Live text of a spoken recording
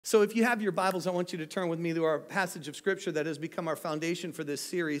So if you have your Bibles, I want you to turn with me to our passage of Scripture that has become our foundation for this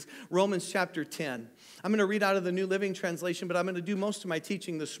series, Romans chapter 10. I'm going to read out of the New Living Translation, but I'm going to do most of my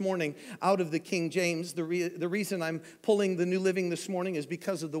teaching this morning out of the King James. The reason I'm pulling the New Living this morning is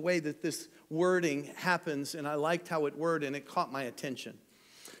because of the way that this wording happens, and I liked how it worded, and it caught my attention.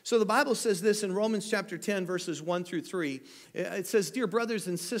 So the Bible says this in Romans chapter 10, verses 1 through 3. It says, "Dear brothers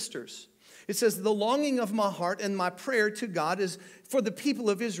and sisters," it says, "the longing of my heart and my prayer to God is for the people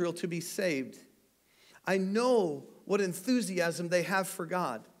of Israel to be saved. I know what enthusiasm they have for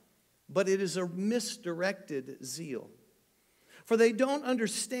God, but it is a misdirected zeal. For they don't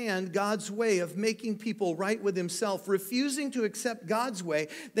understand God's way of making people right with himself. Refusing to accept God's way,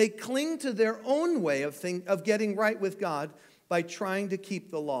 they cling to their own way of getting right with God by trying to keep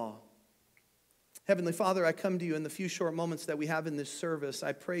the law." Heavenly Father, I come to you in the few short moments that we have in this service.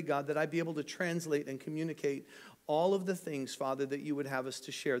 I pray, God, that I be able to translate and communicate all of the things, Father, that you would have us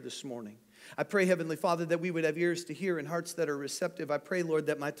to share this morning. I pray, Heavenly Father, that we would have ears to hear and hearts that are receptive. I pray, Lord,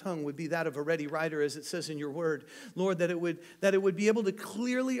 that my tongue would be that of a ready writer, as it says in your word. Lord, that it would be able to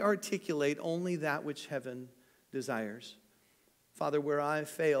clearly articulate only that which heaven desires. Father, where I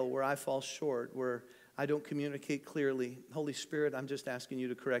fail, where I fall short, where I don't communicate clearly, Holy Spirit, I'm just asking you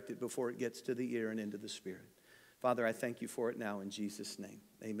to correct it before it gets to the ear and into the spirit. Father, I thank you for it now in Jesus' name.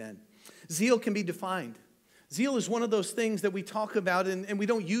 Amen. Zeal can be defined. Zeal is one of those things that we talk about, and we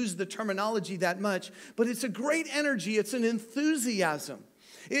don't use the terminology that much, but it's a great energy. It's an enthusiasm.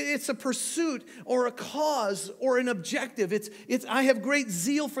 It's a pursuit or a cause or an objective. It's I have great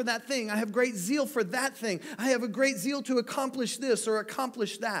zeal for that thing. I have great zeal for that thing. I have a great zeal to accomplish this or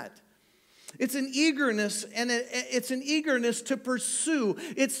accomplish that. It's an eagerness, and it's an eagerness to pursue.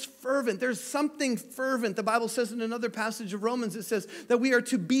 It's fervent. There's something fervent. The Bible says in another passage of Romans, it says that we are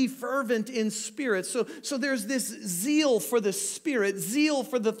to be fervent in spirit. So there's this zeal for the Spirit, zeal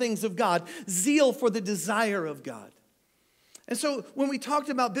for the things of God, zeal for the desire of God. And so when we talked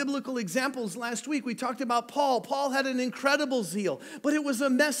about biblical examples last week, we talked about Paul. Paul had an incredible zeal, but it was a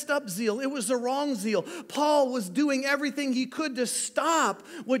messed up zeal. It was a wrong zeal. Paul was doing everything he could to stop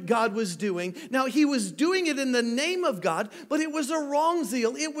what God was doing. Now, he was doing it in the name of God, but it was a wrong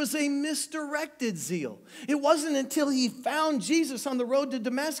zeal. It was a misdirected zeal. It wasn't until he found Jesus on the road to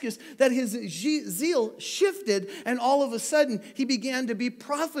Damascus that his zeal shifted, and all of a sudden, he began to be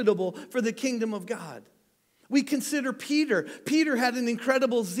profitable for the kingdom of God. We consider Peter. Peter had an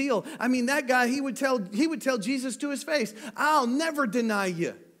incredible zeal. I mean, that guy, he would tell Jesus to his face, "I'll never deny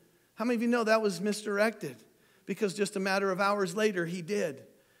you." How many of you know that was misdirected? Because just a matter of hours later, he did.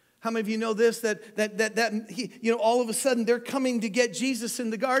 How many of you know this, that he, all of a sudden they're coming to get Jesus in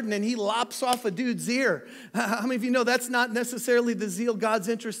the garden and he lops off a dude's ear? How many of you know that's not necessarily the zeal God's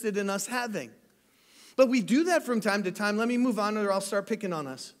interested in us having? But we do that from time to time. Let me move on or I'll start picking on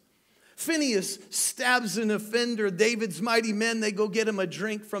us. Phinehas stabs an offender. David's mighty men, they go get him a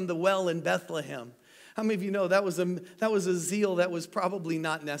drink from the well in Bethlehem. How many of you know that was a zeal that was probably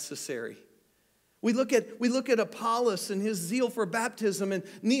not necessary? We look at Apollos and his zeal for baptism, and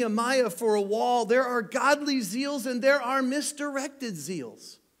Nehemiah for a wall. There are godly zeals and there are misdirected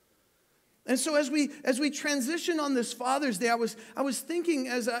zeals. And so as we transition on this Father's Day, I was thinking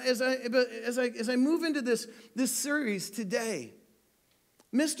as I move into this series today.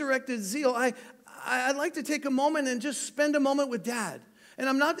 Misdirected zeal. I'd like to take a moment and just spend a moment with Dad. And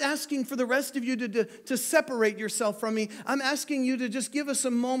I'm not asking for the rest of you to separate yourself from me. I'm asking you to just give us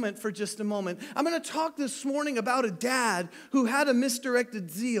a moment for just a moment. I'm going to talk this morning about a dad who had a misdirected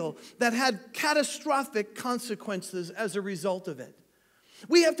zeal that had catastrophic consequences as a result of it.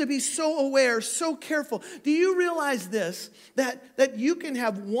 We have to be so aware, so careful. Do you realize this, that you can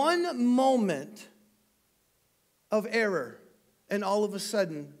have one moment of error and all of a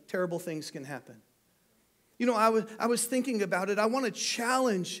sudden, terrible things can happen? You know, I was thinking about it. I want to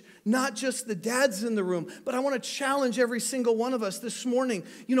challenge not just the dads in the room, but I want to challenge every single one of us this morning.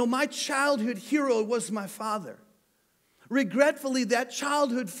 You know, my childhood hero was my father. Regretfully, that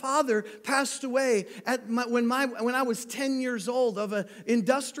childhood father passed away when I was 10 years old of an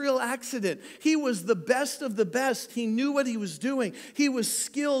industrial accident. He was the best of the best. He knew what he was doing. He was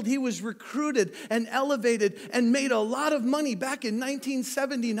skilled. He was recruited and elevated and made a lot of money back in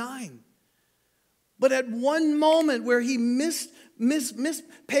 1979. But at one moment where he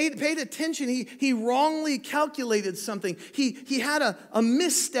paid attention, he wrongly calculated something. He had a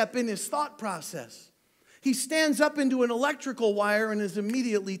misstep in his thought process. He stands up into an electrical wire and is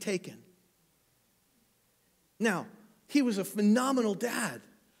immediately taken. Now, he was a phenomenal dad.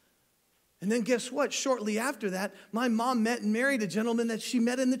 And then guess what? Shortly after that, my mom met and married a gentleman that she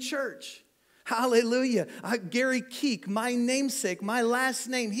met in the church. Hallelujah. Gary Keich, my namesake, my last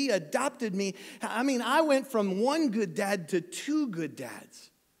name, he adopted me. I mean, I went from one good dad to two good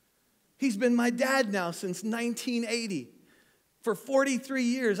dads. He's been my dad now since 1980. For 43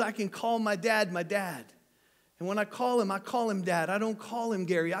 years, I can call my dad my dad. And when I call him Dad. I don't call him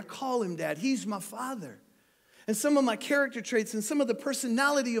Gary, I call him Dad. He's my father. And some of my character traits and some of the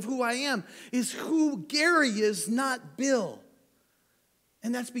personality of who I am is who Gary is, not Bill.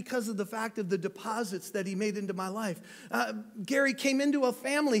 And that's because of the fact of the deposits that he made into my life. Gary came into a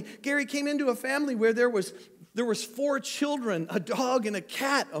family where there was 4 children, a dog and a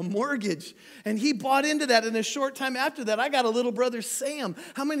cat, a mortgage. And he bought into that. And a short time after that, I got a little brother, Sam.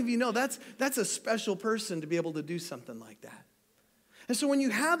 How many of you know that's a special person to be able to do something like that? And so when you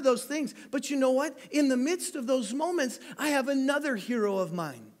have those things, but you know what? In the midst of those moments, I have another hero of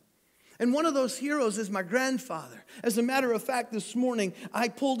mine. And one of those heroes is my grandfather. As a matter of fact, this morning, I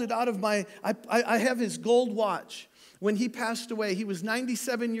pulled it out of I have his gold watch. When he passed away, he was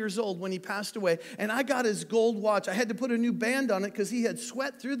 97 years old when he passed away, and I got his gold watch. I had to put a new band on it because he had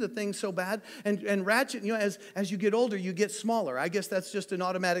sweat through the thing so bad, and ratchet, you know, as you get older, you get smaller. I guess that's just an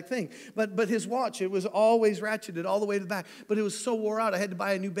automatic thing. But his watch, it was always ratcheted all the way to the back, but it was so wore out, I had to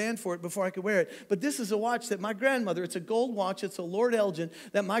buy a new band for it before I could wear it. But this is a watch that my grandmother, it's a gold watch, it's a Lord Elgin,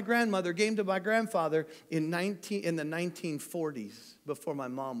 that my grandmother gave to my grandfather in the 1940s, before my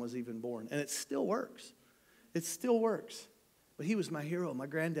mom was even born, and it still works. It still works. But he was my hero, my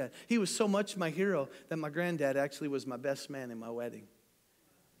granddad. He was so much my hero that my granddad actually was my best man in my wedding.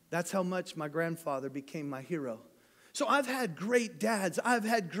 That's how much my grandfather became my hero. So I've had great dads. I've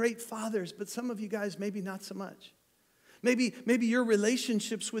had great fathers, but some of you guys maybe not so much. Maybe your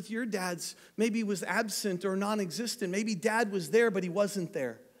relationships with your dads maybe was absent or non-existent. Maybe dad was there, but he wasn't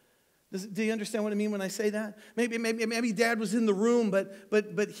there. Do you understand what I mean when I say that? Maybe dad was in the room,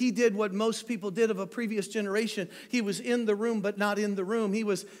 but he did what most people did of a previous generation. He was in the room, but not in the room. He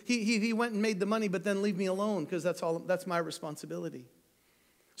went and made the money, but then leave me alone because that's my responsibility.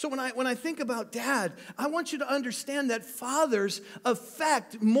 So when I think about dad, I want you to understand that fathers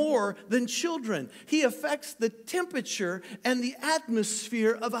affect more than children. He affects the temperature and the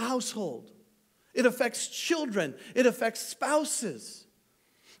atmosphere of a household. It affects children. It affects spouses.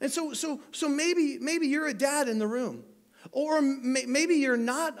 And so maybe you're a dad in the room. Or maybe you're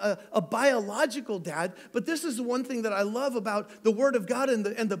not a biological dad, but this is the one thing that I love about the Word of God and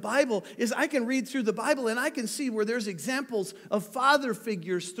the Bible is I can read through the Bible and I can see where there's examples of father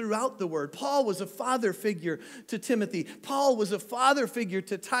figures throughout the Word. Paul was a father figure to Timothy. Paul was a father figure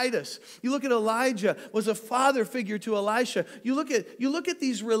to Titus. You look at Elijah, was a father figure to Elisha. You look at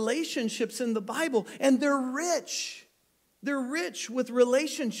these relationships in the Bible and they're rich. They're rich with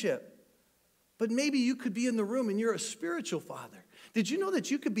relationship. But maybe you could be in the room and you're a spiritual father. Did you know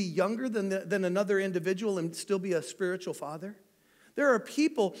that you could be younger than another individual and still be a spiritual father? There are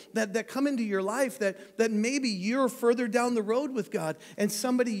people that come into your life that maybe you're further down the road with God, and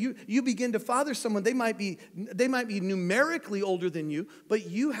somebody you begin to father someone. They might be numerically older than you, but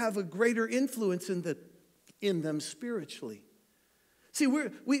you have a greater influence in them spiritually. See,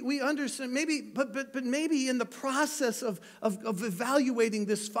 we understand, but maybe in the process of evaluating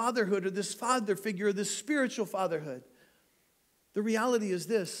this fatherhood or this father figure or this spiritual fatherhood, the reality is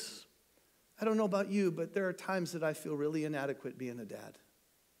this. I don't know about you, but there are times that I feel really inadequate being a dad.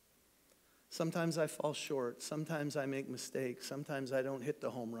 Sometimes I fall short. Sometimes I make mistakes. Sometimes I don't hit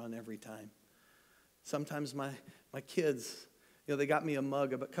the home run every time. Sometimes my kids... You know, they got me a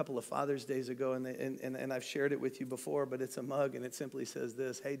mug a couple of Father's Days ago, and I've shared it with you before, but it's a mug, and it simply says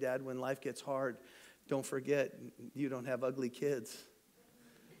this: "Hey, Dad, when life gets hard, don't forget you don't have ugly kids."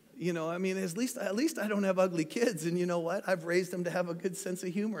 You know, I mean, at least I don't have ugly kids, and you know what? I've raised them to have a good sense of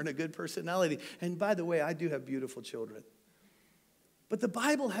humor and a good personality. And by the way, I do have beautiful children. But the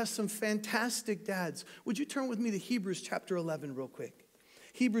Bible has some fantastic dads. Would you turn with me to Hebrews chapter 11 real quick?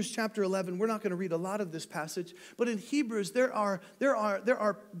 Hebrews chapter 11, we're not going to read a lot of this passage, but in Hebrews there are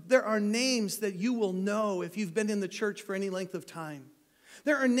names that you will know if you've been in the church for any length of time.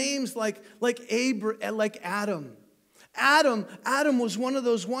 There are names like Adam. Adam was one of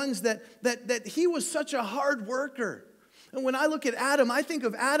those ones that he was such a hard worker. And when I look at Adam, I think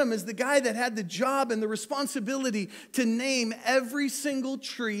of Adam as the guy that had the job and the responsibility to name every single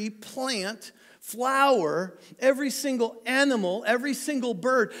tree, plant, flower, every single animal, every single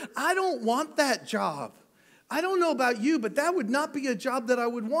bird. I don't want that job. I don't know about you, but that would not be a job that I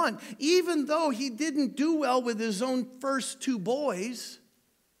would want. Even though he didn't do well with his own first 2 boys.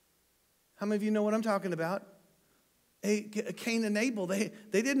 How many of you know what I'm talking about? Cain and Abel, they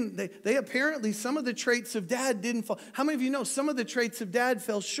apparently, some of the traits of dad didn't fall. How many of you know some of the traits of dad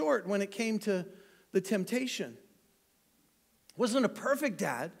fell short when it came to the temptation? Wasn't a perfect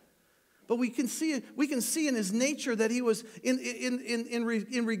dad, but we can see in his nature that he was,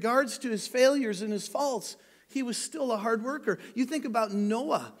 in regards to his failures and his faults, he was still a hard worker. You think about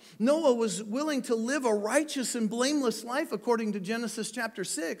Noah. Noah was willing to live a righteous and blameless life according to Genesis chapter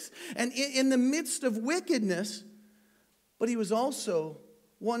 6. And in the midst of wickedness, but he was also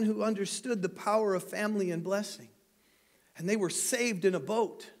one who understood the power of family and blessing. And they were saved in a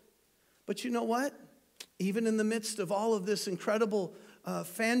boat. But you know what? Even in the midst of all of this incredible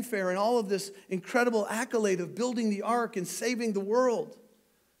fanfare and all of this incredible accolade of building the ark and saving the world,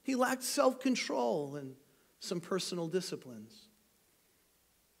 he lacked self-control and some personal disciplines.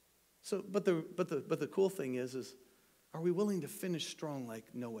 So, but the cool thing is are we willing to finish strong like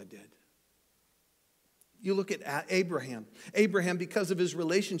Noah did? You look at Abraham. Abraham, because of his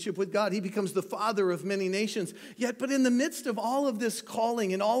relationship with God, he becomes the father of many nations. But in the midst of all of this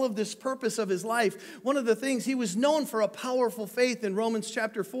calling and all of this purpose of his life, one of the things, he was known for a powerful faith in Romans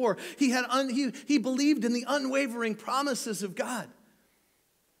chapter 4. He believed in the unwavering promises of God.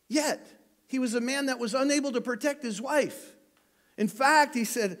 Yet, he was a man that was unable to protect his wife. In fact, he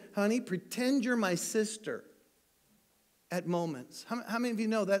said, honey, pretend you're my sister at moments. How many of you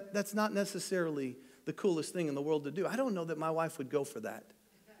know that that's not necessarily the coolest thing in the world to do? I don't know that my wife would go for that.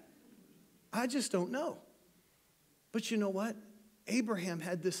 I just don't know. But you know what? Abraham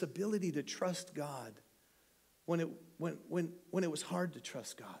had this ability to trust God when it was hard to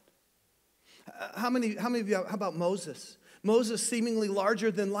trust God. How many of you, how about Moses? Moses, seemingly larger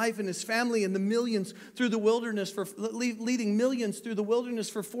than life, and his family and the millions through the wilderness, leading millions through the wilderness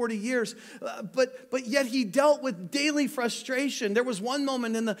for 40 years. But yet he dealt with daily frustration. There was one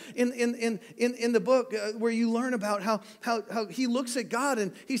moment in the book where you learn about how he looks at God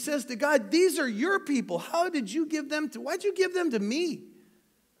and he says to God, these are your people. How did you give them to? Why'd you give them to me?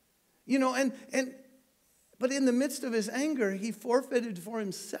 You know, but in the midst of his anger, he forfeited for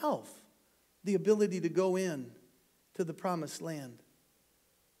himself the ability to go in to the promised land.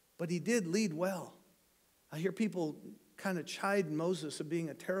 But he did lead well. I hear people kind of chide Moses of being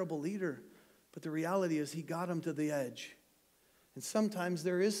a terrible leader, but the reality is he got him to the edge. And sometimes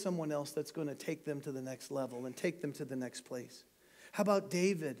there is someone else that's going to take them to the next level and take them to the next place. How about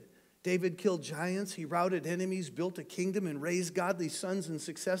David? David killed giants, he routed enemies, built a kingdom, and raised godly sons and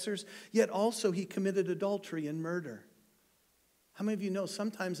successors, yet also he committed adultery and murder. How many of you know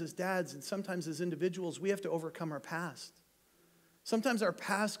sometimes as dads and sometimes as individuals, we have to overcome our past? Sometimes our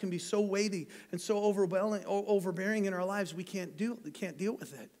past can be so weighty and so overbearing in our lives, we can't deal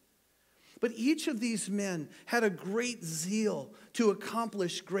with it. But each of these men had a great zeal to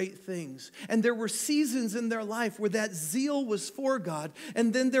accomplish great things. And there were seasons in their life where that zeal was for God,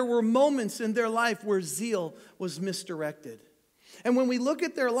 and then there were moments in their life where zeal was misdirected. And when we look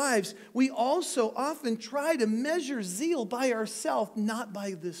at their lives, we also often try to measure zeal by ourselves, not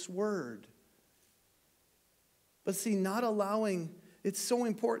by this word. But see, it's so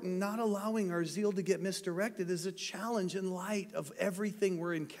important, not allowing our zeal to get misdirected is a challenge in light of everything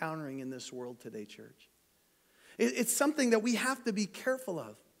we're encountering in this world today, church. It's something that we have to be careful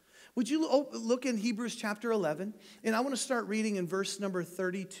of. Would you look in Hebrews chapter 11? And I want to start reading in verse number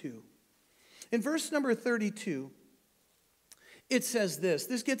 32. In verse number 32, it says this.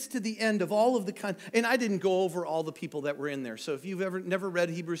 This gets to the end of all of the and I didn't go over all the people that were in there. So if you've never read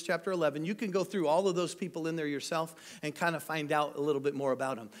Hebrews chapter 11, you can go through all of those people in there yourself and kind of find out a little bit more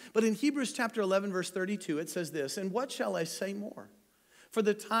about them. But in Hebrews chapter 11, verse 32, it says this, and what shall I say more? For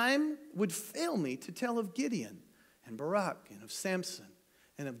the time would fail me to tell of Gideon and Barak and of Samson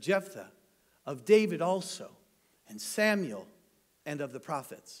and of Jephthah, of David also, and Samuel, and of the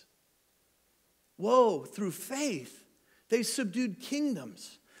prophets. Woe, through faith, they subdued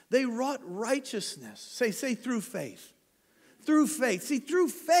kingdoms. They wrought righteousness. Say through faith. Through faith. See, through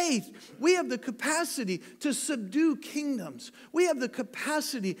faith, we have the capacity to subdue kingdoms. We have the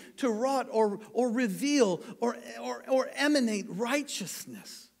capacity to wrought or reveal or emanate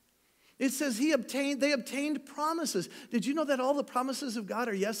righteousness. It says they obtained promises. Did you know that all the promises of God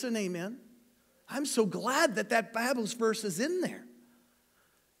are yes and amen? I'm so glad that Bible verse is in there.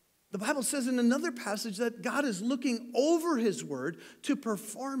 The Bible says in another passage that God is looking over his word to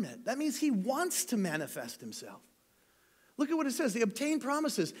perform it. That means he wants to manifest himself. Look at what it says. They obtained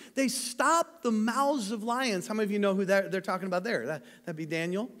promises. They stopped the mouths of lions. How many of you know who they're talking about there? That'd be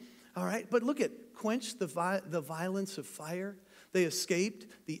Daniel. All right. But look at quenched the violence of fire. They escaped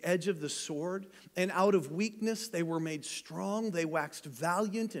the edge of the sword. And out of weakness they were made strong. They waxed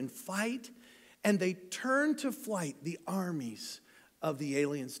valiant in fight. and they turned to flight the armies of the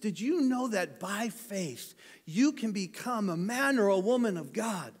aliens. Did you know that by faith, you can become a man or a woman of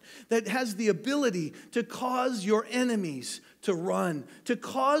God that has the ability to cause your enemies to run, to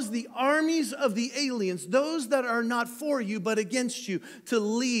cause the armies of the aliens, those that are not for you but against you, to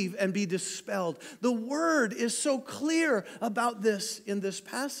leave and be dispelled? The word is so clear about this in this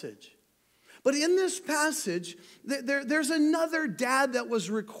passage. But in this passage, there's another dad that was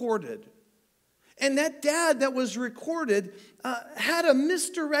recorded. And that dad that was recorded had a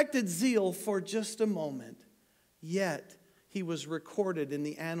misdirected zeal for just a moment. Yet, he was recorded in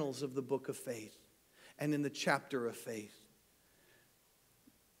the annals of the book of faith and in the chapter of faith.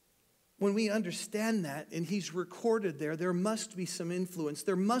 When we understand that and he's recorded there must be some influence.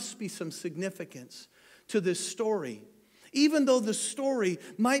 There must be some significance to this story. Even though the story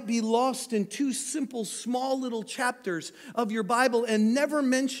might be lost in two simple, small little chapters of your Bible and never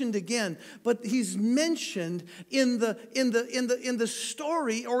mentioned again, but he's mentioned in the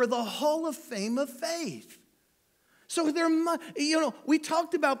story or the Hall of Fame of faith. So we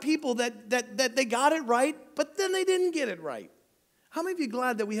talked about people that they got it right, but then they didn't get it right. How many of you are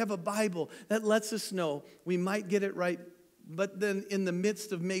glad that we have a Bible that lets us know we might get it right, but then in the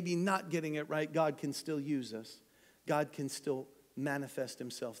midst of maybe not getting it right, God can still use us. God can still manifest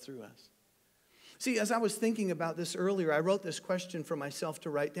himself through us. See, as I was thinking about this earlier, I wrote this question for myself to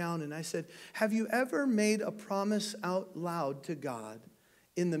write down, and I said, have you ever made a promise out loud to God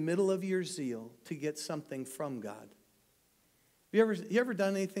in the middle of your zeal to get something from God? You ever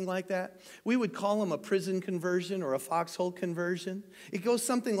done anything like that? We would call them a prison conversion or a foxhole conversion. It goes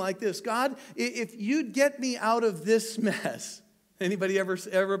something like this: God, if you'd get me out of this mess. Anybody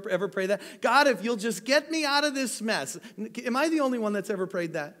ever pray that? God, if you'll just get me out of this mess. Am I the only one that's ever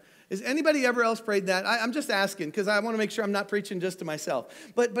prayed that? Is anybody ever else prayed that? I'm just asking because I want to make sure I'm not preaching just to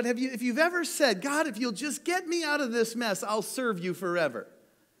myself. But if you've ever said, God, if you'll just get me out of this mess, I'll serve you forever.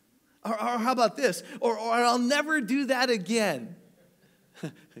 Or how about this? Or I'll never do that again.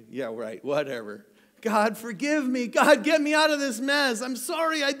 Yeah, right, whatever. God, forgive me. God, get me out of this mess. I'm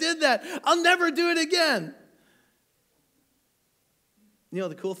sorry I did that. I'll never do it again. You know,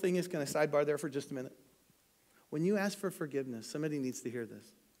 the cool thing is, can I sidebar there for just a minute? When you ask for forgiveness, somebody needs to hear this.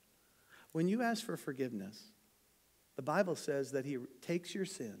 When you ask for forgiveness, the Bible says that he takes your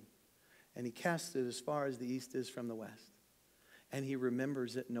sin and he casts it as far as the east is from the west. And he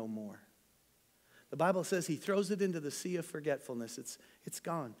remembers it no more. The Bible says he throws it into the sea of forgetfulness. It's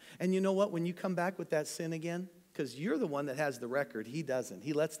gone. And you know what? When you come back with that sin again, because you're the one that has the record, he doesn't.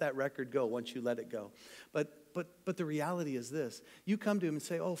 He lets that record go once you let it go. But the reality is this. You come to him and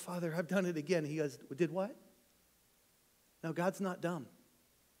say, oh, Father, I've done it again. He goes, did what? Now, God's not dumb.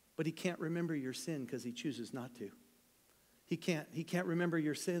 But he can't remember your sin because he chooses not to. He can't remember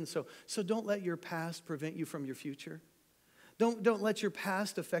your sin. So don't let your past prevent you from your future. Don't let your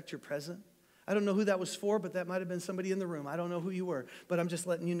past affect your present. I don't know who that was for, but that might have been somebody in the room. I don't know who you were. But I'm just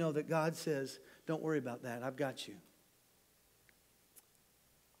letting you know that God says, don't worry about that. I've got you.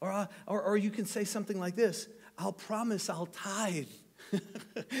 Or you can say something like this: I'll promise I'll tithe.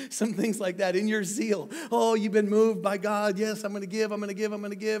 Some things like that in your zeal. Oh, you've been moved by God. Yes, I'm going to give, I'm going to give, I'm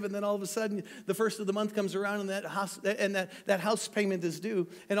going to give. And then all of a sudden, the first of the month comes around and that house payment is due.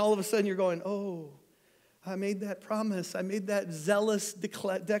 And all of a sudden you're going, oh, I made that promise. I made that zealous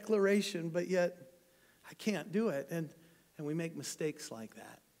declaration, but yet I can't do it. And we make mistakes like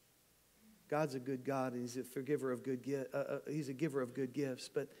that. God's a good God, and he's a forgiver of good he's a giver of good gifts.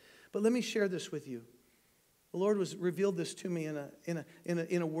 But let me share this with you. The Lord revealed this to me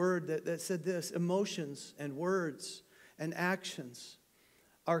in a word that said this: emotions and words and actions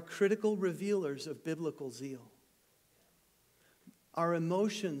are critical revealers of biblical zeal. Our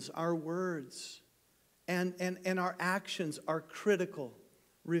emotions, our words, and our actions are critical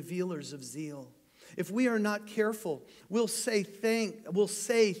revealers of zeal. If we are not careful, we'll say, think,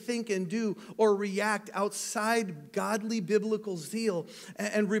 and do, or react outside godly biblical zeal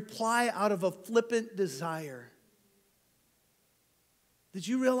and reply out of a flippant desire. Did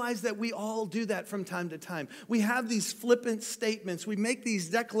you realize that we all do that from time to time? We have these flippant statements. We make these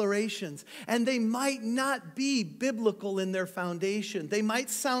declarations, and they might not be biblical in their foundation. They might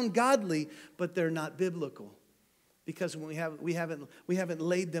sound godly, but they're not biblical because we haven't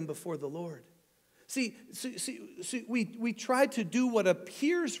laid them before the Lord. See, we try to do what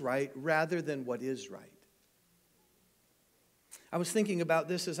appears right rather than what is right. I was thinking about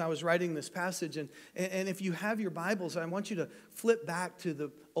this as I was writing this passage, and if you have your Bibles, I want you to flip back to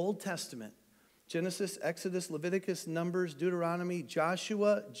the Old Testament. Genesis, Exodus, Leviticus, Numbers, Deuteronomy,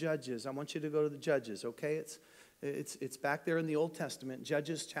 Joshua, Judges. I want you to go to the Judges, okay? It's back there in the Old Testament,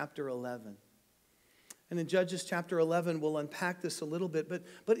 Judges chapter 11. And in Judges chapter 11, we'll unpack this a little bit.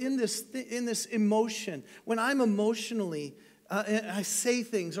 But in this emotion, when I'm emotionally, I say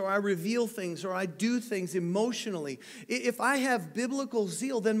things or I reveal things or I do things emotionally, if I have biblical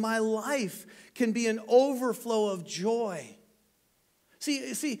zeal, then my life can be an overflow of joy.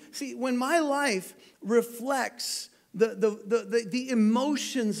 See, when my life reflects the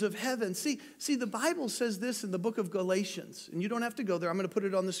emotions of heaven. See, the Bible says this in the book of Galatians, and you don't have to go there. I'm going to put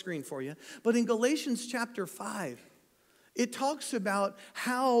it on the screen for you. But in Galatians chapter 5, it talks about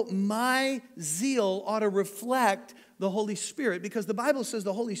how my zeal ought to reflect the Holy Spirit, because the Bible says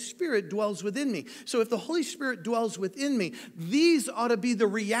the Holy Spirit dwells within me. So if the Holy Spirit dwells within me, these ought to be the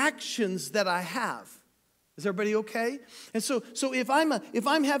reactions that I have. Is everybody okay? And so if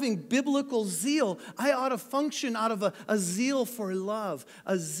I'm having biblical zeal, I ought to function out of a zeal for love,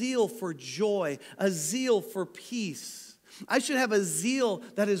 a zeal for joy, a zeal for peace. I should have a zeal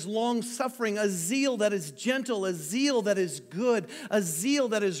that is long-suffering, a zeal that is gentle, a zeal that is good, a zeal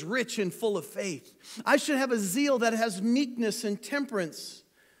that is rich and full of faith. I should have a zeal that has meekness and temperance,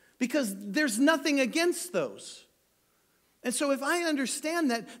 because there's nothing against those. And so if I understand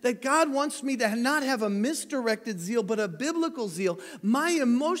that God wants me to not have a misdirected zeal, but a biblical zeal, my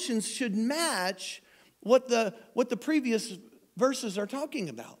emotions should match what the previous verses are talking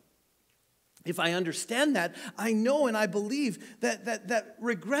about. If I understand that, I know and I believe that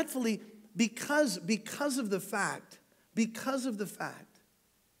regretfully, because of the fact,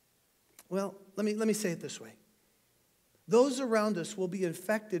 well, let me say it this way. Those around us will be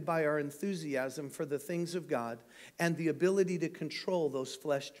infected by our enthusiasm for the things of God and the ability to control those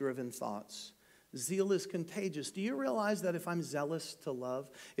flesh-driven thoughts. Zeal is contagious. Do you realize that if I'm zealous to love,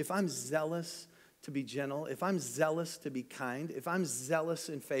 if I'm zealous to be gentle, if I'm zealous to be kind, if I'm zealous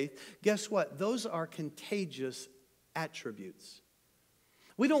in faith, guess what? Those are contagious attributes.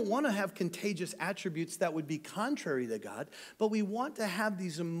 We don't want to have contagious attributes that would be contrary to God, but we want to have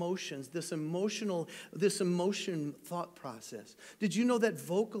these emotions, this emotion thought process. Did you know that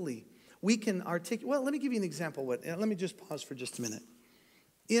vocally we can articulate? Well, let me give you an example. Let me just pause for just a minute.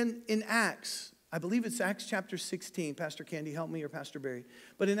 In Acts, I believe it's Acts chapter 16. Pastor Candy, help me, or Pastor Barry.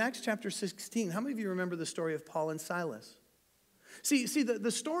 But in Acts chapter 16, how many of you remember the story of Paul and Silas? See,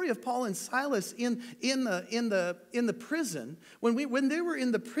 the story of Paul and Silas in the prison, when they were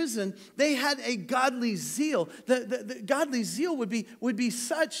in the prison, they had a godly zeal. The godly zeal would be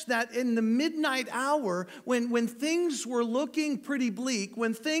such that in the midnight hour, when things were looking pretty bleak,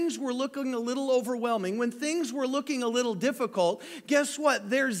 when things were looking a little overwhelming, when things were looking a little difficult, guess what?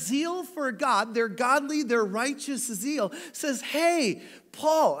 Their zeal for God, their godly, their righteous zeal says, hey,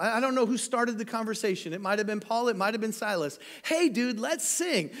 Paul, I don't know who started the conversation. It might have been Paul, it might have been Silas. Hey, dude, let's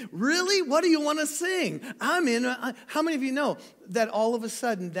sing. Really? What do you want to sing? I'm in. How many of you know that all of a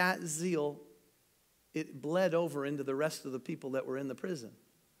sudden that zeal, it bled over into the rest of the people that were in the prison?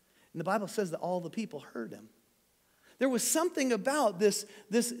 And the Bible says that all the people heard him. There was something about this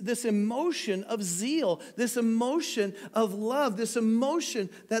emotion of zeal, this emotion of love, this emotion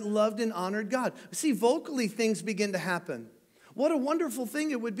that loved and honored God. See, vocally things begin to happen. What a wonderful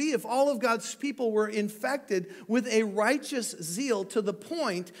thing it would be if all of God's people were infected with a righteous zeal to the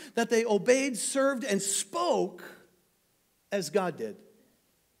point that they obeyed, served, and spoke as God did.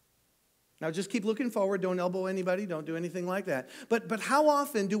 Now just keep looking forward. Don't elbow anybody. Don't do anything like that. But how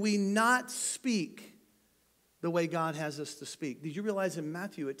often do we not speak the way God has us to speak? Did you realize in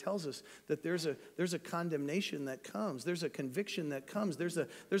Matthew it tells us that there's a condemnation that comes. There's a conviction that comes. There's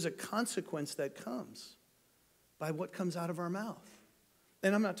a consequence that comes by what comes out of our mouth.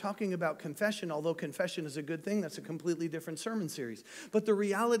 And I'm not talking about confession, although confession is a good thing. That's a completely different sermon series. But the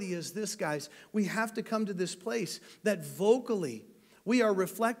reality is this, guys. We have to come to this place that vocally we are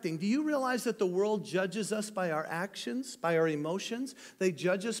reflecting. Do you realize that the world judges us by our actions, by our emotions? They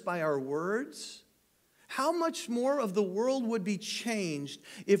judge us by our words. How much more of the world would be changed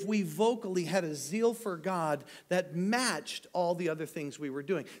if we vocally had a zeal for God that matched all the other things we were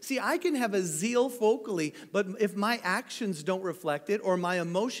doing? See, I can have a zeal vocally, but if my actions don't reflect it or my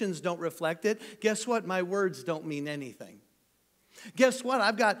emotions don't reflect it, guess what? My words don't mean anything. Guess what?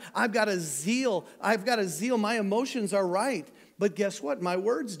 I've got a zeal. My emotions are right, but guess what? My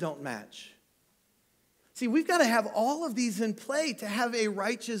words don't match. See, we've got to have all of these in play to have a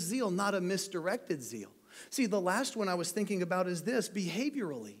righteous zeal, not a misdirected zeal. See, the last one I was thinking about is this,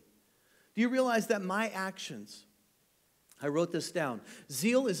 behaviorally. Do you realize that my actions, I wrote this down,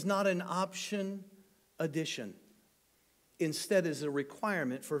 zeal is not an option addition. Instead is a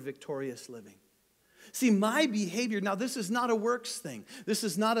requirement for victorious living. See, my behavior, now this is not a works thing. This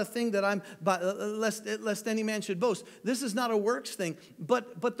is not a thing that lest any man should boast. This is not a works thing,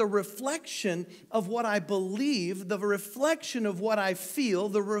 but the reflection of what I believe, the reflection of what I feel,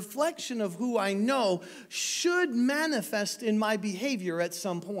 the reflection of who I know should manifest in my behavior at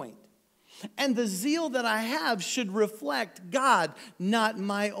some point. And the zeal that I have should reflect God, not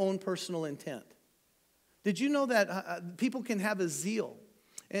my own personal intent. Did you know that people can have a zeal?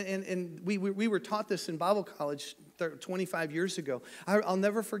 And we were taught this in Bible college 25 years ago. I'll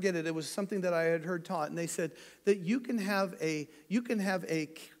never forget it. It was something that I had heard taught. And they said that you can have a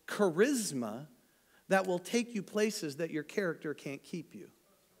charisma that will take you places that your character can't keep you.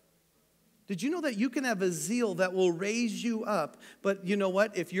 Did you know that you can have a zeal that will raise you up? But you know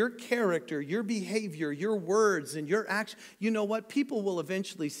what? If your character, your behavior, your words, and your action, you know what? People will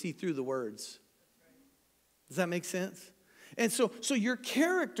eventually see through the words. Does that make sense? And so your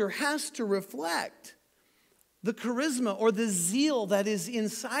character has to reflect the charisma or the zeal that is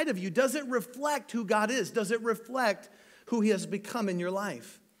inside of you. Does it reflect who God is? Does it reflect who He has become in your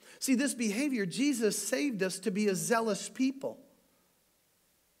life? See, this behavior, Jesus saved us to be a zealous people.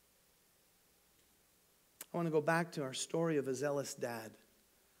 I want to go back to our story of a zealous dad.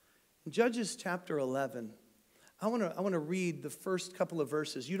 In Judges chapter 11, I want to read the first couple of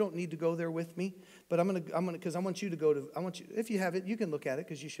verses. You don't need to go there with me, but because I want you to go to. If you have it, you can look at it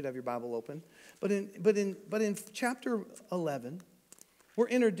because you should have your Bible open. But in chapter 11, we're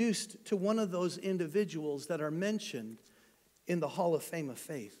introduced to one of those individuals that are mentioned in the Hall of Fame of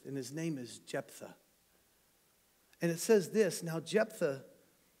Faith, and his name is Jephthah. And it says this: now Jephthah,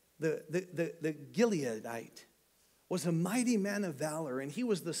 the Gileadite, was a mighty man of valor, and he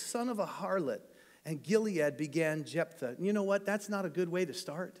was the son of a harlot. And Gilead began Jephthah. You know what? That's not a good way to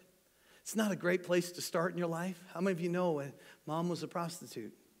start. It's not a great place to start in your life. How many of you know mom was a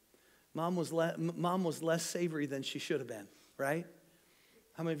prostitute? Mom was less savory than she should have been, right?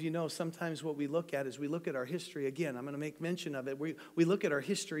 How many of you know sometimes what we look at is we look at our history. Again, I'm going to make mention of it. We look at our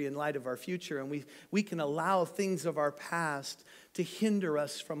history in light of our future, and we can allow things of our past to hinder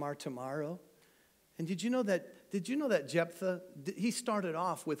us from our tomorrow. And did you know that Jephthah, he started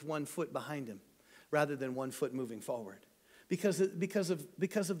off with 1 foot behind him, rather than 1 foot moving forward. Because of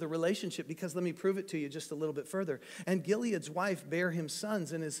the relationship, because let me prove it to you just a little bit further. And Gilead's wife bare him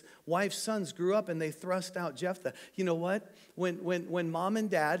sons, and his wife's sons grew up, and they thrust out Jephthah. You know what? When mom and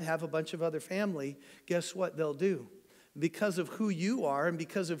dad have a bunch of other family, guess what they'll do? Because of who you are, and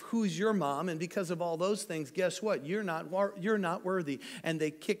because of who's your mom, and because of all those things, guess what? You're not worthy. And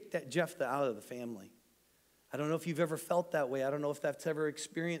they kicked that Jephthah out of the family. I don't know if you've ever felt that way. I don't know if that's ever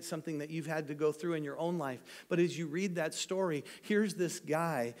experienced something that you've had to go through in your own life. But as you read that story, here's this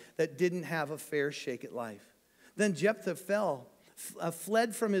guy that didn't have a fair shake at life. Then Jephthah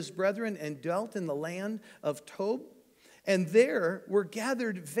fled from his brethren and dwelt in the land of Tob. And there were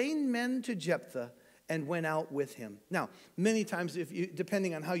gathered vain men to Jephthah and went out with him. Now, many times,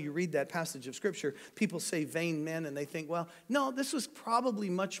 depending on how you read that passage of Scripture, people say vain men, and they think, well, no, this was probably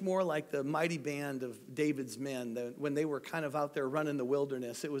much more like the mighty band of David's men when they were kind of out there running the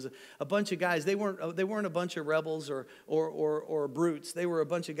wilderness. It was a bunch of guys. They weren't a bunch of rebels or brutes. They were a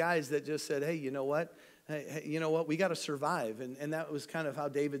bunch of guys that just said, hey, you know what? We got to survive. And that was kind of how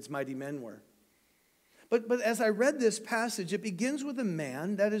David's mighty men were. But as I read this passage, it begins with a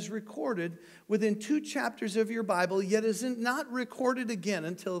man that is recorded within 2 chapters of your Bible, yet is not recorded again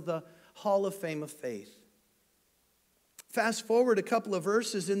until the Hall of Fame of Faith. Fast forward a couple of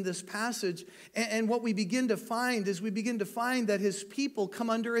verses in this passage, and what we begin to find is that his people come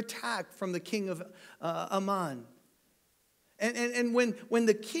under attack from the king of Ammon. And when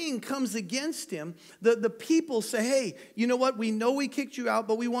the king comes against him, the people say, hey, you know what? We know we kicked you out,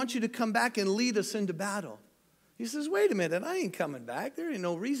 but we want you to come back and lead us into battle. He says, wait a minute, I ain't coming back. There ain't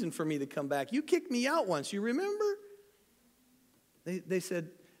no reason for me to come back. You kicked me out once, you remember? They said,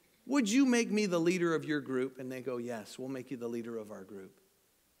 would you make me the leader of your group? And they go, yes, we'll make you the leader of our group.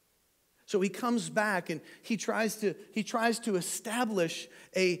 So he comes back and he tries to establish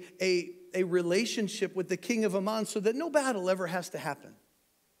a relationship with the king of Ammon so that no battle ever has to happen.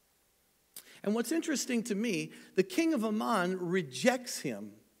 And what's interesting to me, the king of Ammon rejects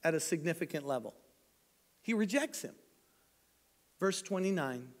him at a significant level. He rejects him. Verse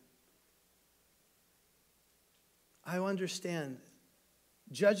 29. I understand.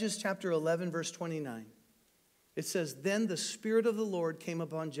 Judges chapter 11, verse 29. It says, then the Spirit of the Lord came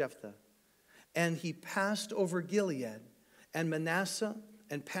upon Jephthah, and he passed over Gilead and Manasseh,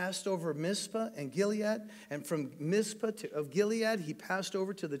 and passed over Mizpah and Gilead, and from Mizpah of Gilead he passed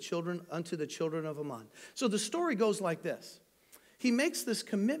over unto the children of Ammon. So the story goes like this. he makes this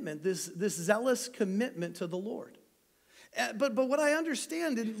commitment, this zealous commitment to the Lord. But what I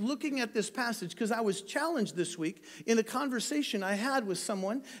understand in looking at this passage, because I was challenged this week in a conversation I had with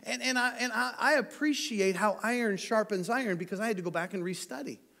someone, and I appreciate how iron sharpens iron because I had to go back and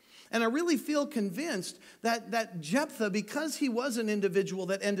restudy. And I really feel convinced that Jephthah, because he was an individual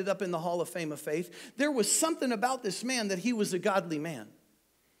that ended up in the Hall of Fame of Faith, there was something about this man that he was a godly man.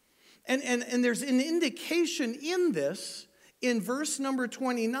 And there's an indication in this. In verse number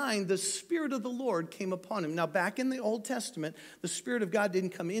 29, the Spirit of the Lord came upon him. Now, back in the Old Testament, the Spirit of God didn't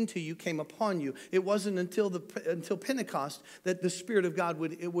come into you, came upon you. It wasn't until Pentecost that the Spirit of God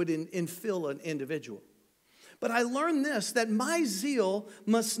would infill an individual. But I learned this, that my zeal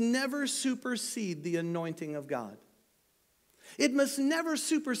must never supersede the anointing of God. It must never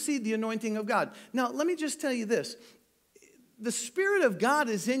supersede the anointing of God. Now, let me just tell you this. The Spirit of God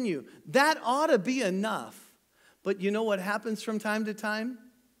is in you. That ought to be enough. But you know what happens from time to time?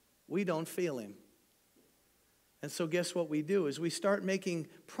 We don't feel him. And so guess what we do is we start making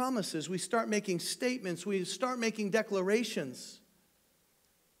promises. We start making statements. We start making declarations.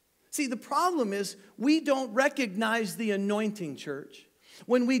 See, the problem is we don't recognize the anointing, church.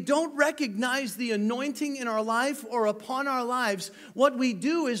 When we don't recognize the anointing in our life or upon our lives, what we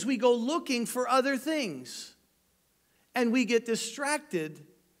do is we go looking for other things. And we get distracted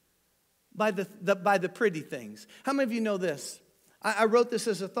by the pretty things. How many of you know this? I wrote this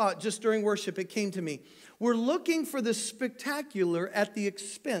as a thought just during worship. It came to me. We're looking for the spectacular at the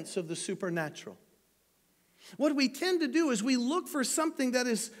expense of the supernatural. What we tend to do is we look for something that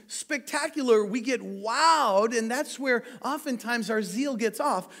is spectacular. We get wowed, and that's where oftentimes our zeal gets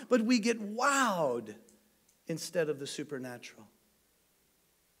off. But we get wowed instead of the supernatural.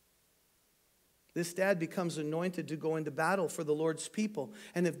 This dad becomes anointed to go into battle for the Lord's people.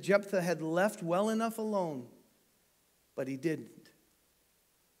 And if Jephthah had left well enough alone, but he didn't.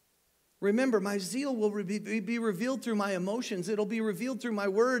 Remember, my zeal will be revealed through my emotions. It'll be revealed through my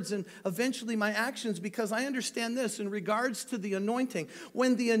words and eventually my actions, because I understand this in regards to the anointing.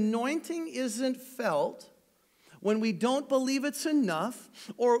 When the anointing isn't felt, when we don't believe it's enough,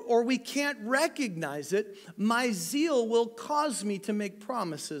 or we can't recognize it, my zeal will cause me to make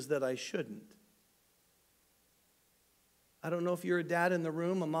promises that I shouldn't. I don't know if you're a dad in the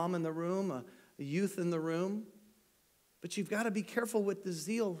room, a mom in the room, a youth in the room, but you've got to be careful with the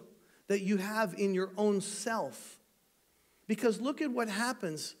zeal that you have in your own self. Because look at what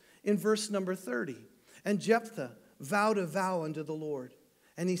happens in verse number 30. And Jephthah vowed a vow unto the Lord.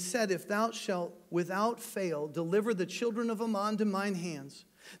 And he said, if thou shalt without fail deliver the children of Ammon to mine hands,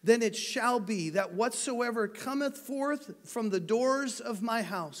 then it shall be that whatsoever cometh forth from the doors of my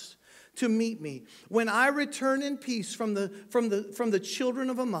house to meet me, when I return in peace from the children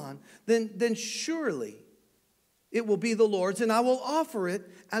of Ammon, then surely it will be the Lord's, and I will offer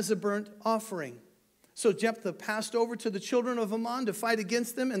it as a burnt offering. So Jephthah passed over to the children of Ammon to fight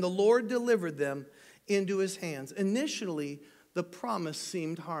against them, and the Lord delivered them into his hands. Initially, the promise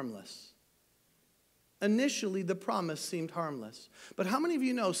seemed harmless. Initially, the promise seemed harmless. But how many of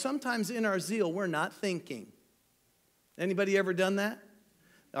you know sometimes in our zeal, we're not thinking? Anybody ever done that?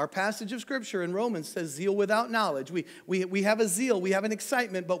 Our passage of Scripture in Romans says zeal without knowledge. We have a zeal, we have an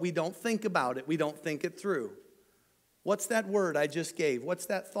excitement, but we don't think about it. We don't think it through. What's that word I just gave? What's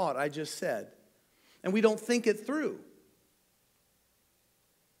that thought I just said? And we don't think it through.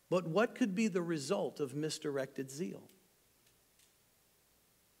 But what could be the result of misdirected zeal?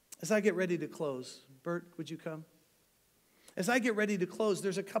 As I get ready to close, Bert, would you come? As I get ready to close,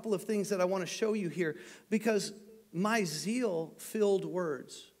 there's a couple of things that I want to show you here, because my zeal-filled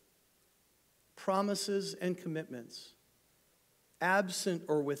words, promises and commitments, absent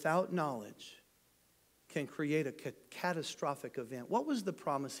or without knowledge, can create a catastrophic event. What was the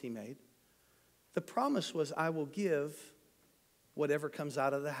promise he made? The promise was, I will give whatever comes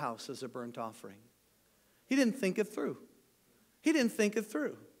out of the house as a burnt offering. He didn't think it through. He didn't think it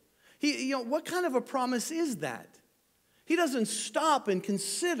through. What kind of a promise is that? He doesn't stop and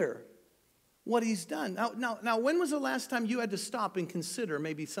consider what he's done. Now, when was the last time you had to stop and consider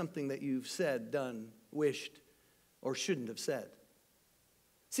maybe something that you've said, done, wished, or shouldn't have said?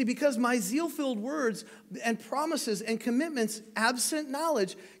 See, because my zeal-filled words and promises and commitments, absent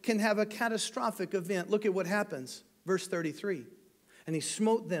knowledge, can have a catastrophic event. Look at what happens. Verse 33. And he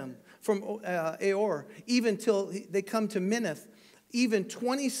smote them from Aor, even till they come to Minnith, even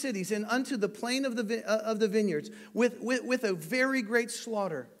 20 cities, and unto the plain of the vineyards, with a very great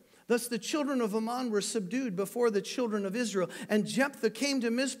slaughter. Thus the children of Ammon were subdued before the children of Israel. And Jephthah came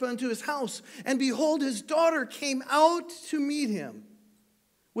to Mizpah unto his house, and behold, his daughter came out to meet him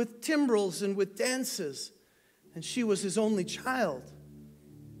with timbrels and with dances. and she was his only child.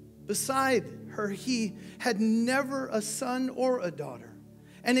 Beside her, he had never a son or a daughter.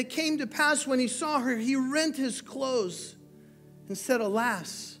 And it came to pass when he saw her, he rent his clothes and said,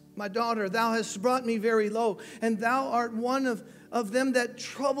 Alas, my daughter, thou hast brought me very low, and thou art one of them that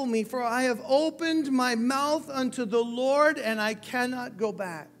trouble me, for I have opened my mouth unto the Lord, and I cannot go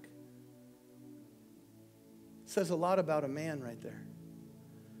back. It says a lot about a man right there.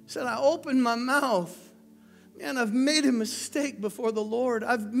 He said, I opened my mouth. Man, I've made a mistake before the Lord.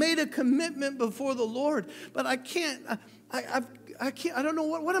 I've made a commitment before the Lord, but I can't, I don't know,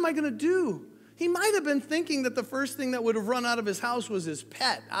 what am I going to do? He might have been thinking that the first thing that would have run out of his house was his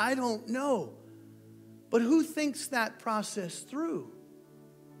pet. I don't know. But who thinks that process through?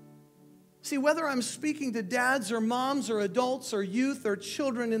 See, whether I'm speaking to dads or moms or adults or youth or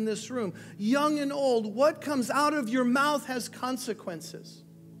children in this room, young and old, what comes out of your mouth has consequences.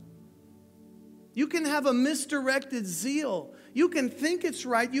 You can have a misdirected zeal. You can think it's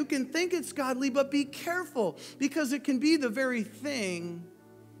right. You can think it's godly, but be careful, because it can be the very thing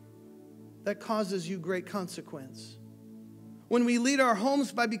that causes you great consequence. When we lead our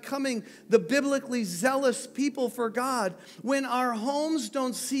homes by becoming the biblically zealous people for God, when our homes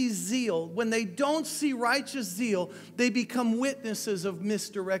don't see zeal, when they don't see righteous zeal, they become witnesses of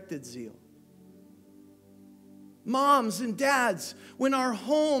misdirected zeal. Moms and dads, when our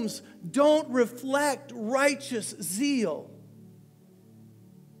homes don't reflect righteous zeal,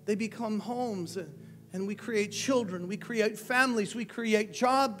 they become homes and we create children, we create families, we create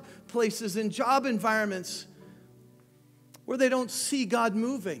job places and job environments where they don't see God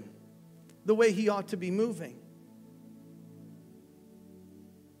moving the way He ought to be moving.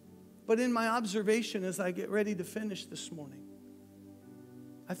 But in my observation as I get ready to finish this morning,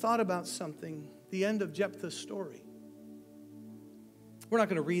 I thought about something, the end of Jephthah's story. We're not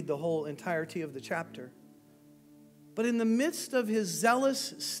going to read the whole entirety of the chapter. But in the midst of his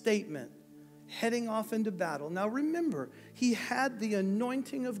zealous statement, heading off into battle. Now remember, he had the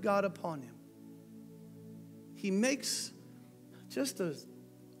anointing of God upon him. He makes just a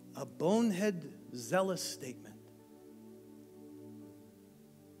bonehead, zealous statement.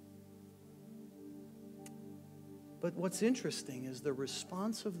 But what's interesting is the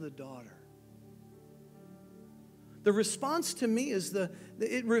response of the daughter. The response to me is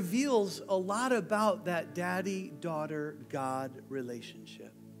it reveals a lot about that daddy-daughter-God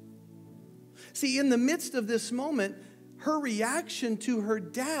relationship. See, in the midst of this moment, her reaction to her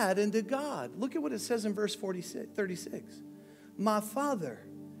dad and to God. Look at what it says in verse 36. My father,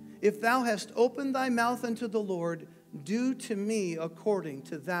 if thou hast opened thy mouth unto the Lord, do to me according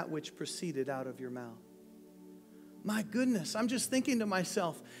to that which proceeded out of your mouth. My goodness, I'm just thinking to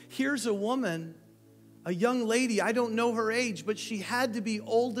myself, here's a woman, a young lady, I don't know her age, but she had to be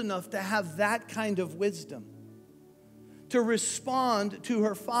old enough to have that kind of wisdom. To respond to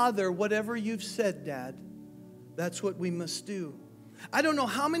her father, whatever you've said, Dad, that's what we must do. I don't know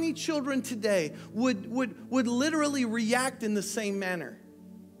how many children today would literally react in the same manner.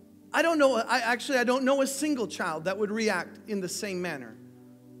 I don't know, I don't know a single child that would react in the same manner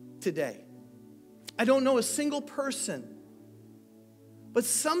today. I don't know a single person. But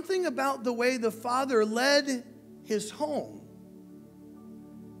something about the way the father led his home,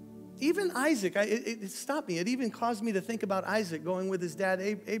 even Isaac, it stopped me. It even caused me to think about Isaac going with his dad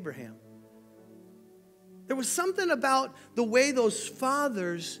Abraham. There was something about the way those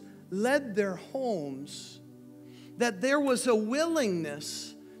fathers led their homes that there was a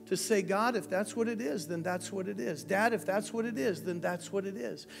willingness to say, God, if that's what it is, then that's what it is. Dad, if that's what it is, then that's what it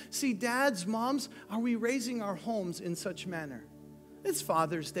is. See, dads, moms, are we raising our homes in such manner? It's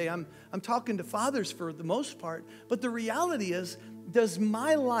Father's Day. I'm talking to fathers for the most part. But the reality is, does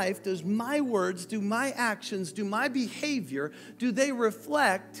my life, does my words, do my actions, do my behavior, do they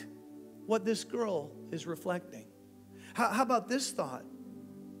reflect what this girl is reflecting? How about this thought?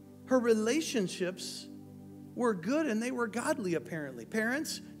 Her relationships were good and they were godly, apparently.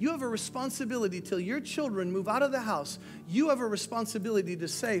 Parents, you have a responsibility till your children move out of the house. You have a responsibility to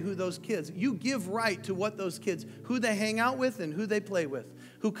say who those kids, you give right to what those kids, who they hang out with and who they play with,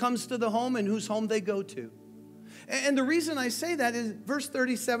 who comes to the home and whose home they go to. And the reason I say that is verse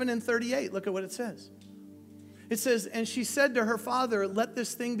 37 and 38. Look at what it says. It says, and she said to her father, let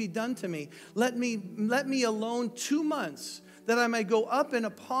this thing be done to me. Let me alone 2 months, that I may go up and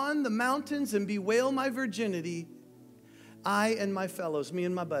upon the mountains and bewail my virginity, I and my fellows, me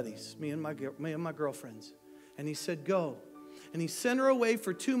and my buddies, me and my girlfriends. And he said, go. And he sent her away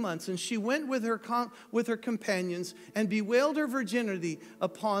for 2 months, and she went with her companions and bewailed her virginity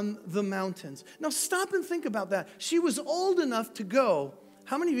upon the mountains. Now stop and think about that. She was old enough to go.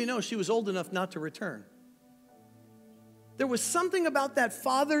 How many of you know she was old enough not to return? There was something about that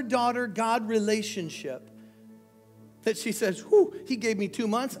father-daughter-God relationship that she says, whew, he gave me 2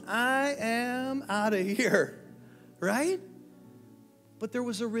 months. I am out of here, right? But there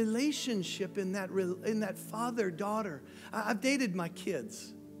was a relationship in that father-daughter. I've dated my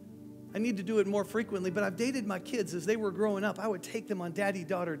kids. I need to do it more frequently, but I've dated my kids as they were growing up. I would take them on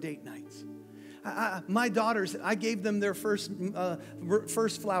daddy-daughter date nights. My daughters, I gave them their first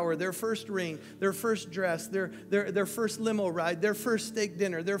flower, their first ring, their first dress, their first limo ride, their first steak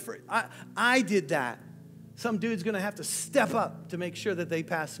dinner. I did that. Some dude's going to have to step up to make sure that they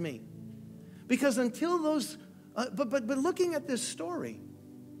pass me. Because until those, but looking at this story,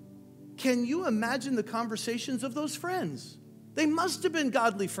 can you imagine the conversations of those friends? They must have been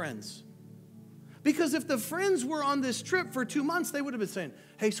godly friends. Because if the friends were on this trip for 2 months, they would have been saying,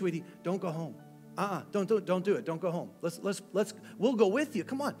 hey, sweetie, don't go home. Don't do it. Don't go home. We'll go with you.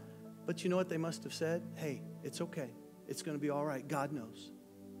 Come on. But you know what they must have said? Hey, it's okay. It's going to be all right. God knows.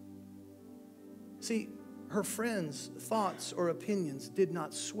 See, her friends' thoughts or opinions did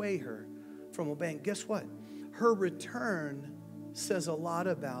not sway her from obeying. Guess what? Her return says a lot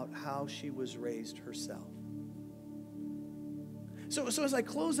about how she was raised herself. So as I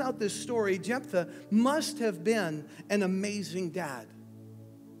close out this story, Jephthah must have been an amazing dad,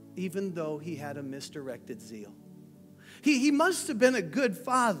 even though he had a misdirected zeal. He must have been a good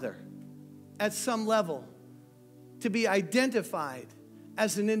father at some level to be identified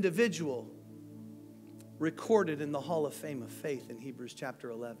as an individual recorded in the Hall of Fame of Faith in Hebrews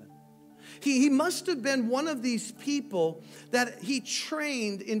chapter 11. He must have been one of these people that he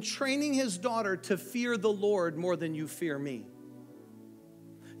trained in training his daughter to fear the Lord more than you fear me.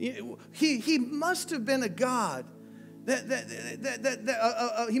 He must have been a God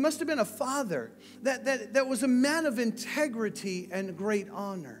he must have been a father that was a man of integrity and great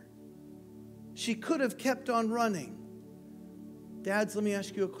honor. She could have kept on running. Dads, let me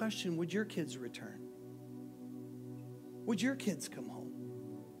ask you a question. Would your kids return? Would your kids come home?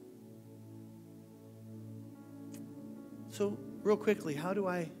 So, real quickly, how do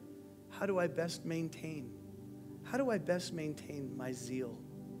I best maintain my zeal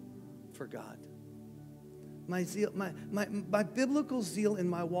for God? My zeal, my biblical zeal in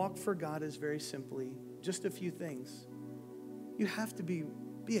my walk for God is very simply just a few things. You have to be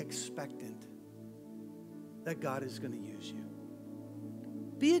expectant that God is going to use you.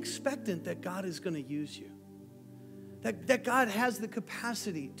 Be expectant that God is going to use you. That God has the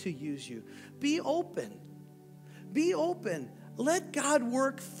capacity to use you. Be open. Be open. Let God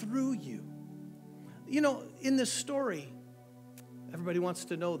work through you. You know, in this story, everybody wants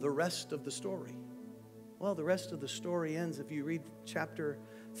to know the rest of the story. Well, the rest of the story ends if you read chapter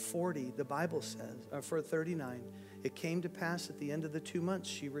 40. The Bible says, for 39, it came to pass at the end of the 2 months,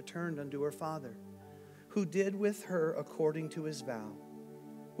 she returned unto her father, who did with her according to his vow,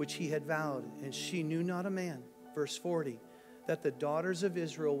 which he had vowed, and she knew not a man. Verse 40, that the daughters of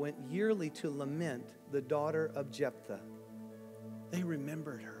Israel went yearly to lament the daughter of Jephthah. They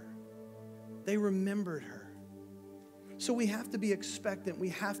remembered her. They remembered her. So we have to be expectant. We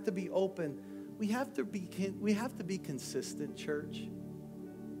have to be open. We have to be consistent, church.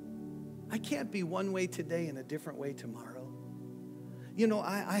 I can't be one way today and a different way tomorrow. You know,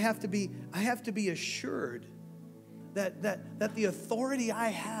 I have to be assured that the authority I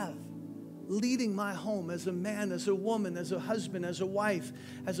have leading my home as a man, as a woman, as a husband, as a wife,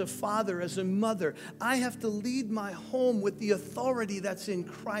 as a father, as a mother, I have to lead my home with the authority that's in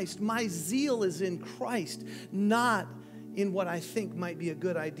Christ. My zeal is in Christ, not in what I think might be a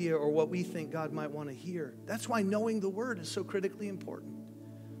good idea or what we think God might want to hear. That's why knowing the Word is so critically important.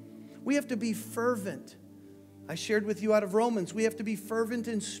 We have to be fervent. I shared with you out of Romans, we have to be fervent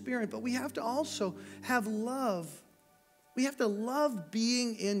in spirit, but we have to also have love. We have to love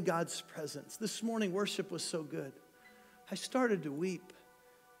being in God's presence. This morning, worship was so good. I started to weep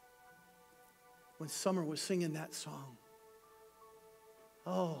when Summer was singing that song.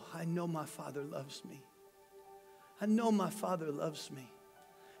 Oh, I know my Father loves me. I know my Father loves me.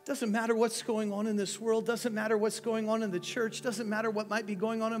 Doesn't matter what's going on in this world. Doesn't matter what's going on in the church. Doesn't matter what might be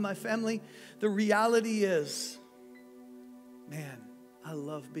going on in my family. The reality is, man, I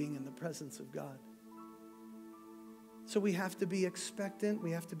love being in the presence of God. So we have to be expectant.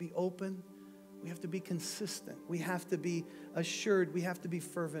 We have to be open. We have to be consistent. We have to be assured. We have to be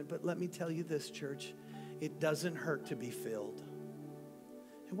fervent. But let me tell you this, church. It doesn't hurt to be filled.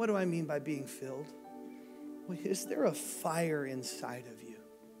 And what do I mean by being filled? Well, is there a fire inside of you?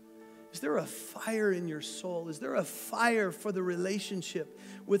 Is there a fire in your soul? Is there a fire for the relationship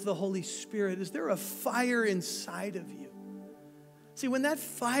with the Holy Spirit? Is there a fire inside of you? See, when that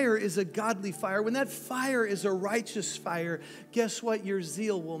fire is a godly fire, when that fire is a righteous fire, guess what? Your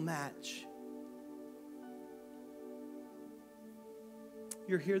zeal will match.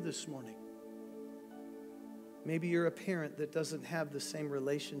 You're here this morning. Maybe you're a parent that doesn't have the same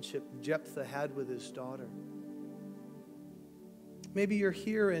relationship Jephthah had with his daughter. Maybe you're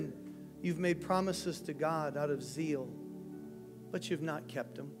here and you've made promises to God out of zeal, but you've not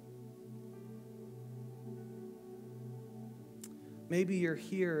kept them. Maybe you're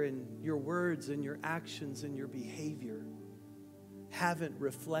here and your words and your actions and your behavior haven't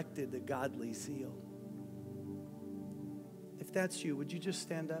reflected a godly zeal. If that's you, would you just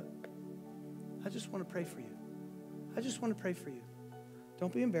stand up? I just want to pray for you. I just want to pray for you.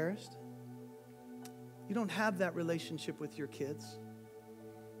 Don't be embarrassed. You don't have that relationship with your kids.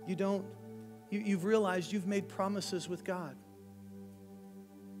 You've realized you've made promises with God.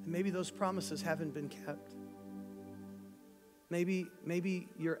 And maybe those promises haven't been kept. Maybe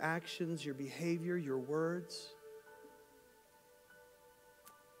your actions, your behavior, your words,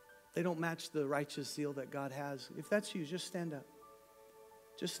 they don't match the righteous zeal that God has. If that's you, just stand up.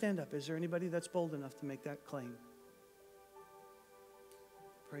 Just stand up. Is there anybody that's bold enough to make that claim?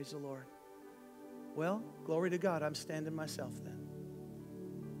 Praise the Lord. Well, glory to God. I'm standing myself then.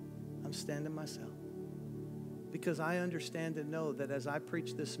 I'm standing myself. Because I understand and know that as I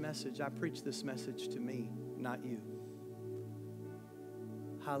preach this message to me, not you.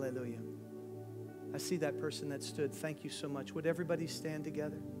 Hallelujah. I see that person that stood. Thank you so much. Would everybody stand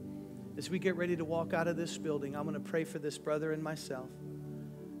together? As we get ready to walk out of this building, I'm going to pray for this brother and myself.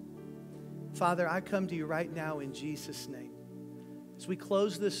 Father, I come to you right now in Jesus' name. As we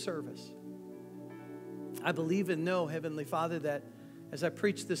close this service, I believe and know, Heavenly Father, that as I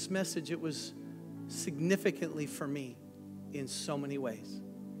preached this message, it was significantly for me in so many ways.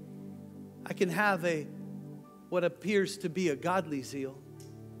 I can have what appears to be a godly zeal,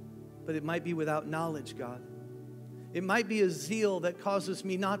 but it might be without knowledge, God. It might be a zeal that causes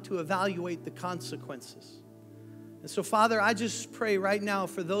me not to evaluate the consequences. And so, Father, I just pray right now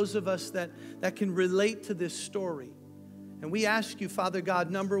for those of us that can relate to this story. And we ask you, Father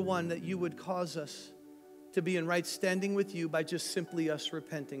God, number one, that you would cause us to be in right standing with you by just simply us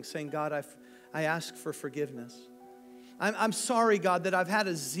repenting, saying, God, I ask for forgiveness. I'm sorry, God, that I've had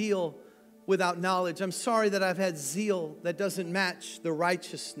a zeal without knowledge. I'm sorry that I've had zeal that doesn't match the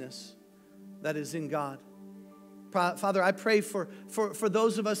righteousness that is in God. Father, I pray for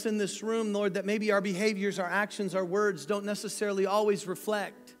those of us in this room, Lord, that maybe our behaviors, our actions, our words don't necessarily always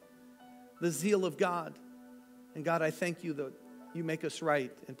reflect the zeal of God. And God, I thank you that you make us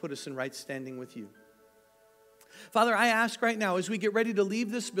right and put us in right standing with you. Father, I ask right now, as we get ready to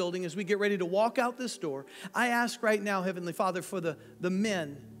leave this building, as we get ready to walk out this door, I ask right now, Heavenly Father, for the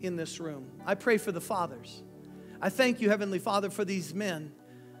men in this room. I pray for the fathers. I thank you, Heavenly Father, for these men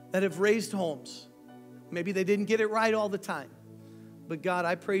that have raised homes. Maybe they didn't get it right all the time. But God,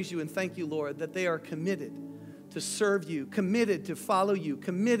 I praise you and thank you, Lord, that they are committed to serve you, committed to follow you,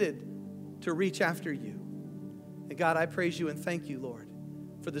 committed to reach after you. And God, I praise you and thank you, Lord,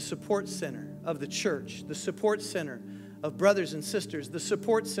 for the support center of the church, the support center of brothers and sisters, the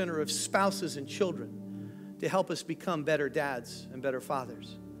support center of spouses and children to help us become better dads and better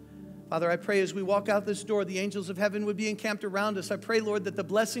fathers. Father, I pray as we walk out this door, the angels of heaven would be encamped around us. I pray, Lord, that the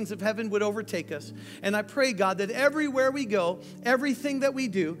blessings of heaven would overtake us. And I pray, God, that everywhere we go, everything that we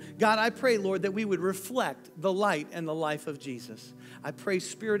do, God, I pray, Lord, that we would reflect the light and the life of Jesus. I pray,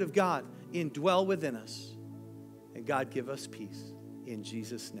 Spirit of God, indwell within us. And God, give us peace. In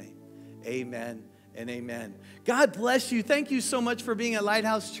Jesus' name, amen and amen. God bless you. Thank you so much for being at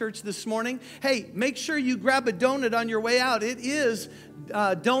Lighthouse Church this morning. Hey, make sure you grab a donut on your way out. It is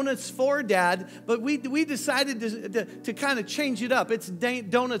Donuts for Dad, but we decided to kind of change it up. It's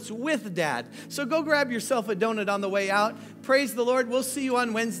Donuts with Dad. So go grab yourself a donut on the way out. Praise the Lord. We'll see you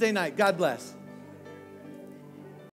on Wednesday night. God bless.